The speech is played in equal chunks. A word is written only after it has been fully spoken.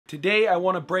Today I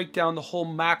want to break down the whole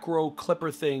macro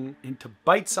Klipper thing into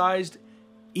bite-sized,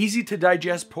 easy to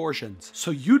digest portions, so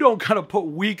you don't gotta put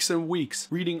weeks and weeks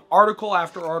reading article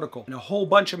after article and a whole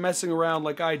bunch of messing around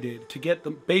like I did to get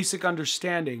the basic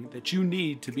understanding that you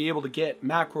need to be able to get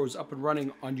macros up and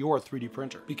running on your 3D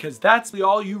printer. Because that's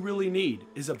all you really need,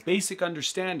 is a basic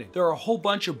understanding. There are a whole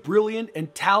bunch of brilliant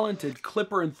and talented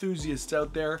Klipper enthusiasts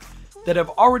out there that have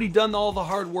already done all the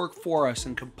hard work for us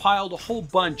and compiled a whole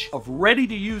bunch of ready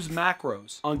to use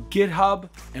macros on GitHub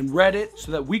and Reddit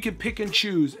so that we can pick and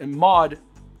choose and mod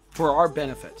for our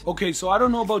benefit. Okay, so I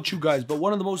don't know about you guys, but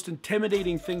one of the most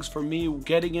intimidating things for me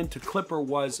getting into Klipper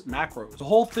was macros. The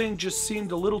whole thing just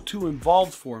seemed a little too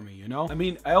involved for me, you know? I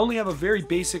mean, I only have a very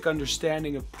basic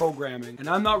understanding of programming, and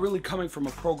I'm not really coming from a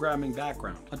programming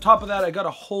background. On top of that, I got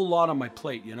a whole lot on my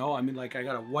plate, you know? I mean, like, I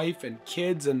got a wife and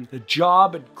kids and the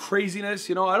job and craziness,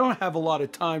 you know? I don't have a lot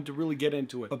of time to really get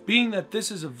into it. But being that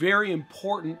this is a very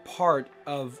important part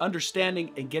of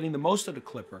understanding and getting the most out of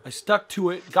Klipper, I stuck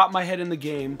to it, got my head in the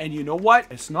game, and you know what?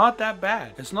 It's not that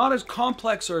bad. It's not as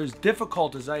complex or as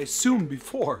difficult as I assumed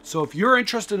before. So if you're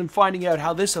interested in finding out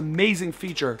how this amazing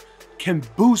feature can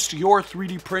boost your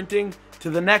 3D printing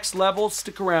to the next level,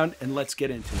 stick around and let's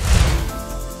get into it.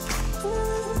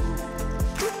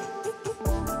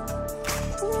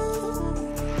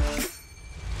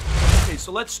 Okay,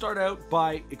 so let's start out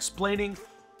by explaining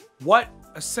what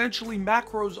essentially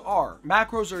macros are.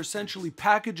 Macros are essentially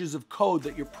packages of code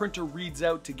that your printer reads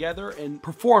out together and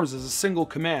performs as a single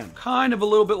command. Kind of a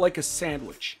little bit like a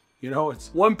sandwich. You know, it's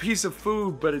one piece of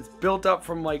food, but it's built up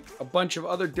from like a bunch of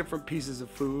other different pieces of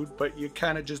food, but you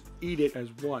kind of just eat it as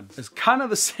one. It's kind of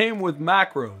the same with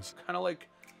macros, kind of like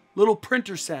little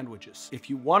printer sandwiches. If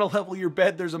you want to level your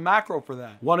bed, there's a macro for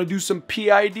that. Want to do some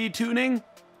PID tuning?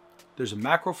 There's a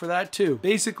macro for that too.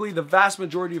 Basically, the vast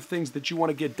majority of things that you want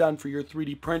to get done for your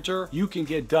 3D printer, you can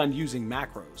get done using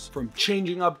macros. From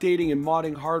changing, updating, and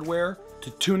modding hardware, to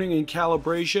tuning and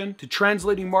calibration, to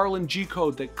translating Marlin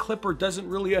G-code that Klipper doesn't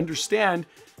really understand.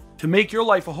 To make your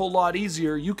life a whole lot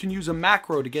easier, you can use a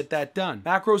macro to get that done.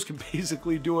 Macros can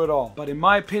basically do it all. But in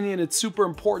my opinion, it's super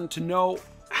important to know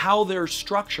how they're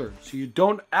structured so you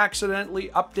don't accidentally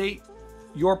update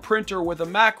your printer with a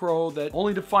macro that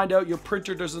only to find out your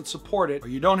printer doesn't support it, or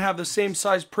you don't have the same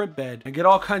size print bed and get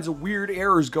all kinds of weird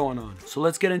errors going on. So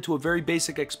let's get into a very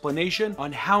basic explanation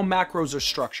on how macros are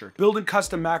structured. Building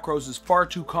custom macros is far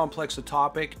too complex a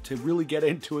topic to really get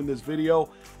into in this video,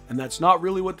 and that's not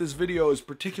really what this video is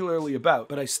particularly about,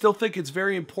 but I still think it's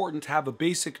very important to have a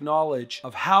basic knowledge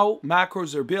of how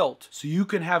macros are built so you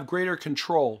can have greater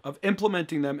control of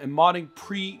implementing them and modding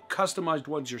pre-customized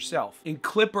ones yourself. In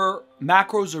Klipper,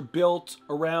 macros are built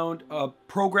around a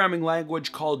programming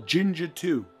language called Jinja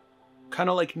 2. Kind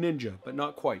of like Ninja, but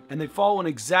not quite. And they follow an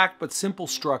exact but simple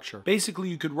structure. Basically,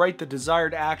 you could write the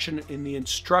desired action in the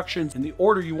instructions in the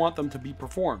order you want them to be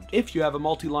performed, if you have a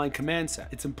multi-line command set.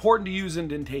 It's important to use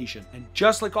indentation. And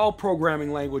just like all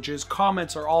programming languages,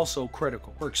 comments are also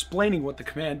critical for explaining what the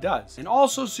command does. And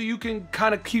also so you can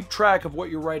kind of keep track of what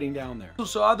you're writing down there.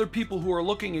 So other people who are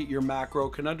looking at your macro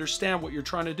can understand what you're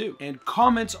trying to do. And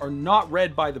comments are not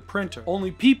read by the printer,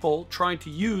 only people trying to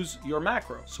use your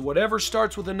macro. So whatever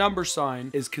starts with a number sign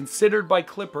is considered by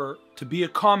Klipper to be a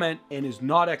comment and is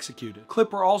not executed.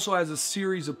 Klipper also has a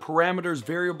series of parameters,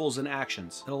 variables, and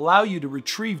actions that allow you to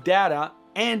retrieve data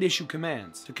and issue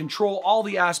commands to control all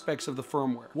the aspects of the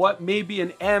firmware. What may be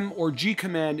an M or G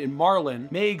command in Marlin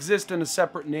may exist in a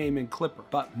separate name in Klipper,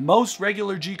 but most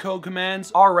regular G-code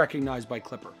commands are recognized by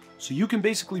Klipper. So you can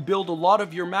basically build a lot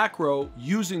of your macro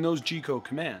using those G-code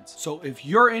commands. So if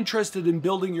you're interested in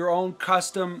building your own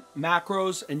custom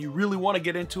macros and you really want to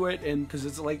get into it, and because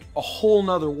it's like a whole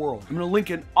nother world, I'm going to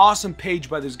link an awesome page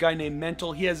by this guy named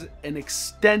Mental. He has an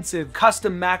extensive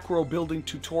custom macro building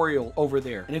tutorial over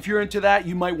there. And if you're into that,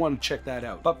 you might want to check that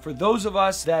out. But for those of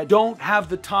us that don't have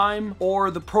the time or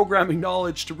the programming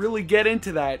knowledge to really get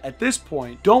into that at this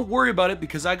point, don't worry about it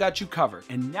because I got you covered.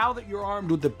 And now that you're armed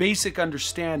with the basic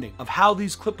understanding of how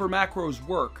these Klipper macros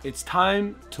work, it's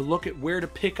time to look at where to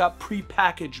pick up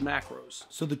prepackaged macros.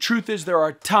 So the truth is there are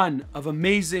a ton of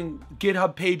amazing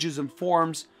GitHub pages and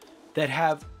forums that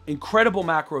have incredible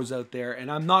macros out there, and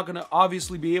I'm not gonna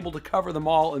obviously be able to cover them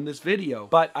all in this video,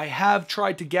 but I have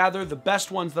tried to gather the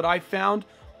best ones that I found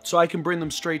so I can bring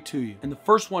them straight to you. And the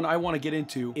first one I want to get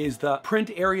into is the Print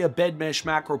Area Bed Mesh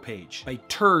macro page by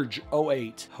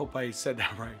Turge08. Hope I said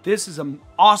that right. This is an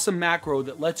awesome macro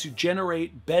that lets you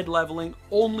generate bed leveling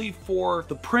only for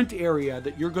the print area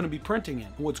that you're going to be printing in.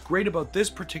 And what's great about this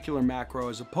particular macro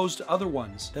as opposed to other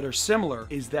ones that are similar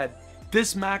is that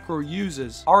this macro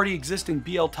uses already existing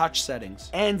BL Touch settings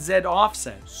and Z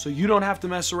offset, so you don't have to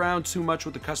mess around too much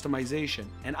with the customization.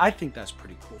 And I think that's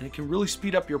pretty cool. And it can really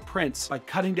speed up your prints by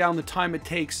cutting down the time it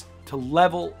takes to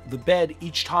level the bed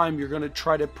each time you're going to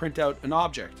try to print out an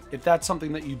object, if that's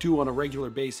something that you do on a regular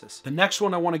basis. The next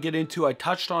one I want to get into, I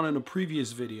touched on in a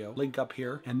previous video, link up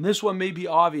here, and this one may be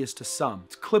obvious to some.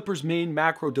 It's Klipper's main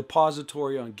macro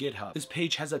depository on GitHub. This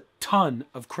page has a ton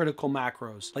of critical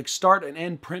macros, like start and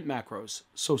end print macros.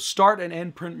 So start and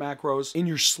end print macros in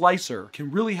your slicer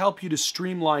can really help you to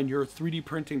streamline your 3D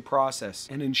printing process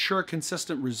and ensure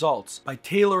consistent results. By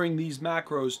tailoring these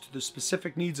macros to the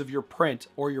specific needs of your print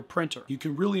or your printer, you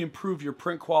can really improve your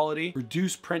print quality,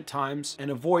 reduce print times, and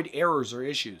avoid errors or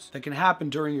issues that can happen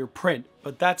during your print.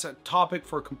 But that's a topic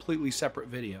for a completely separate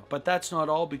video. But that's not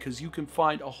all, because you can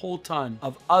find a whole ton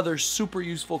of other super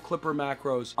useful Klipper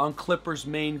macros on Klipper's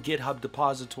main GitHub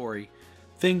depository.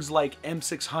 Things like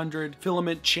M600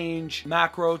 filament change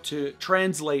macro to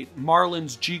translate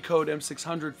Marlin's G-code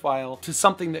M600 file to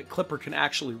something that Klipper can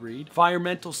actually read.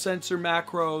 Environmental sensor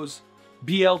macros,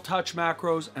 BL Touch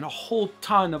macros, and a whole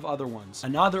ton of other ones.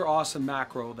 Another awesome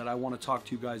macro that I want to talk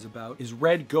to you guys about is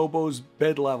Red Gobo's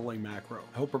bed leveling macro.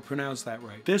 I hope I pronounced that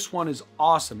right. This one is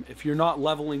awesome if you're not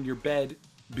leveling your bed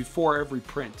before every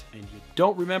print and you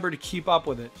don't remember to keep up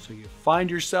with it, so you find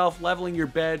yourself leveling your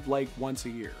bed like once a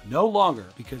year. No longer,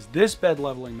 because this bed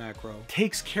leveling macro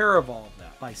takes care of all of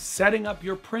that by setting up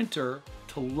your printer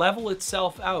to level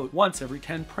itself out once every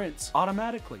 10 prints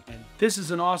automatically. And this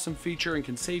is an awesome feature and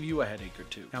can save you a headache or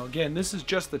two. Now again, this is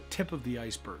just the tip of the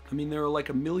iceberg. I mean, there are like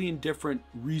a million different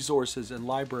resources and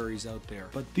libraries out there,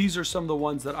 but these are some of the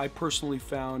ones that I personally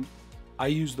found I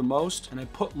use the most, and I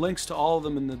put links to all of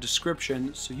them in the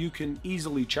description so you can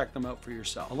easily check them out for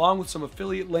yourself, along with some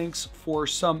affiliate links for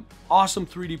some awesome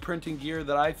 3D printing gear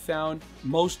that I found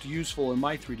most useful in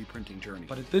my 3D printing journey.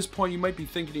 But at this point you might be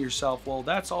thinking to yourself, well,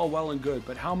 that's all well and good,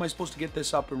 but how am I supposed to get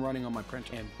this up and running on my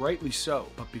printer? And rightly so.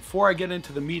 But before I get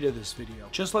into the meat of this video,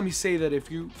 just let me say that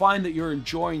if you find that you're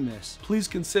enjoying this, please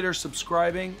consider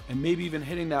subscribing and maybe even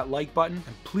hitting that like button.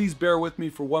 And please bear with me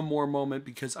for one more moment,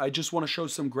 because I just want to show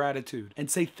some gratitude and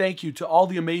say thank you to all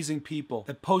the amazing people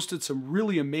that posted some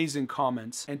really amazing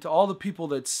comments, and to all the people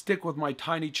that stick with my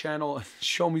tiny channel and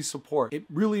show me support. It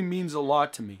really means a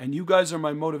lot to me, and you guys are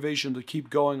my motivation to keep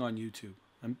going on YouTube.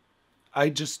 I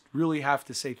just really have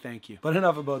to say thank you. But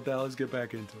enough about that, let's get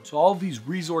back into it. So all of these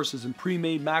resources and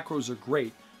pre-made macros are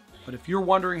great, but if you're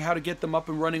wondering how to get them up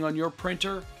and running on your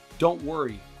printer, don't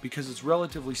worry, because it's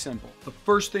relatively simple. The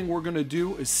first thing we're gonna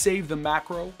do is save the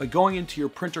macro by going into your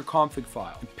printer config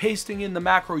file and pasting in the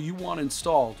macro you want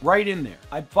installed right in there.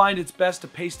 I find it's best to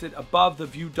paste it above the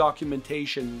view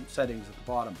documentation settings at the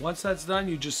bottom. Once that's done,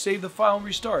 you just save the file and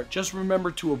restart. Just remember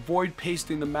to avoid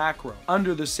pasting the macro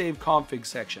under the save config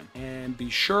section, and be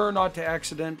sure not to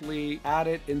accidentally add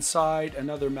it inside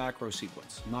another macro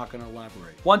sequence. I'm not gonna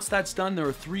elaborate. Once that's done, there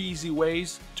are 3 easy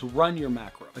ways to run your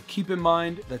macro. But keep in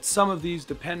mind that some of these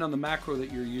depend on the macro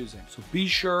that you're using. So be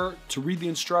sure to read the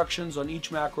instructions on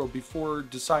each macro before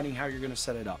deciding how you're going to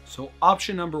set it up. So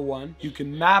option number 1, you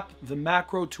can map the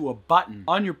macro to a button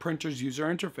on your printer's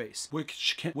user interface,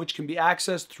 which can be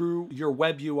accessed through your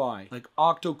web UI, like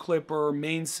Clipper,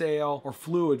 Mainsail, or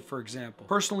Fluid, for example.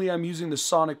 Personally, I'm using the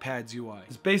Sonic Pads UI.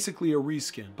 It's basically a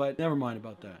reskin, but never mind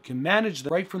about that. You can manage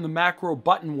them right from the macro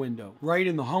button window, right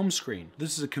in the home screen.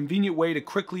 This is a convenient way to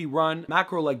quickly run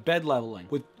macro like bed leveling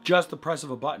with just the press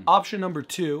of a button. Option number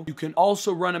 2, you can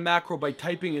also run a macro by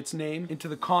typing its name into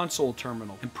the console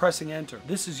terminal and pressing enter.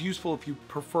 This is useful if you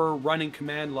prefer running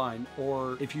command line,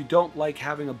 or if you don't like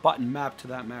having a button mapped to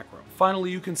that macro.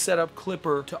 Finally, you can set up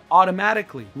Klipper to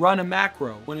automatically run a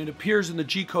macro when it appears in the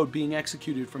G-code being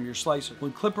executed from your slicer.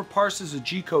 When Klipper parses a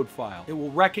G-code file, it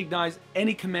will recognize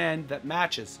any command that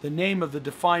matches the name of the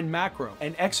defined macro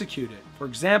and execute it. For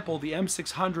example, the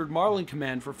M600 Marlin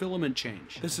command for filament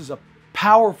change. This is a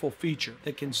powerful feature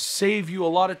that can save you a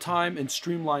lot of time and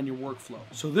streamline your workflow.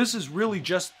 So this is really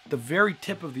just the very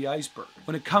tip of the iceberg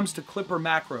when it comes to Klipper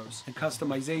macros and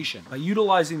customization. By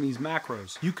utilizing these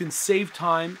macros, you can save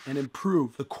time and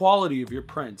improve the quality of your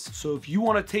prints. So if you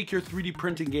want to take your 3D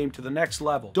printing game to the next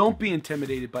level, don't be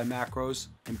intimidated by macros,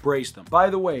 embrace them. By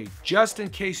the way, just in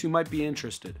case you might be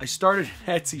interested, I started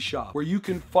an Etsy shop where you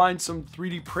can find some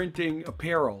 3D printing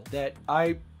apparel that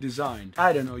I designed.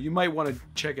 I don't know, you might want to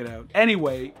check it out.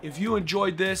 Anyway, if you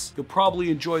enjoyed this, you'll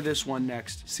probably enjoy this one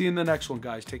next. See you in the next one,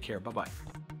 guys. Take care. Bye-bye.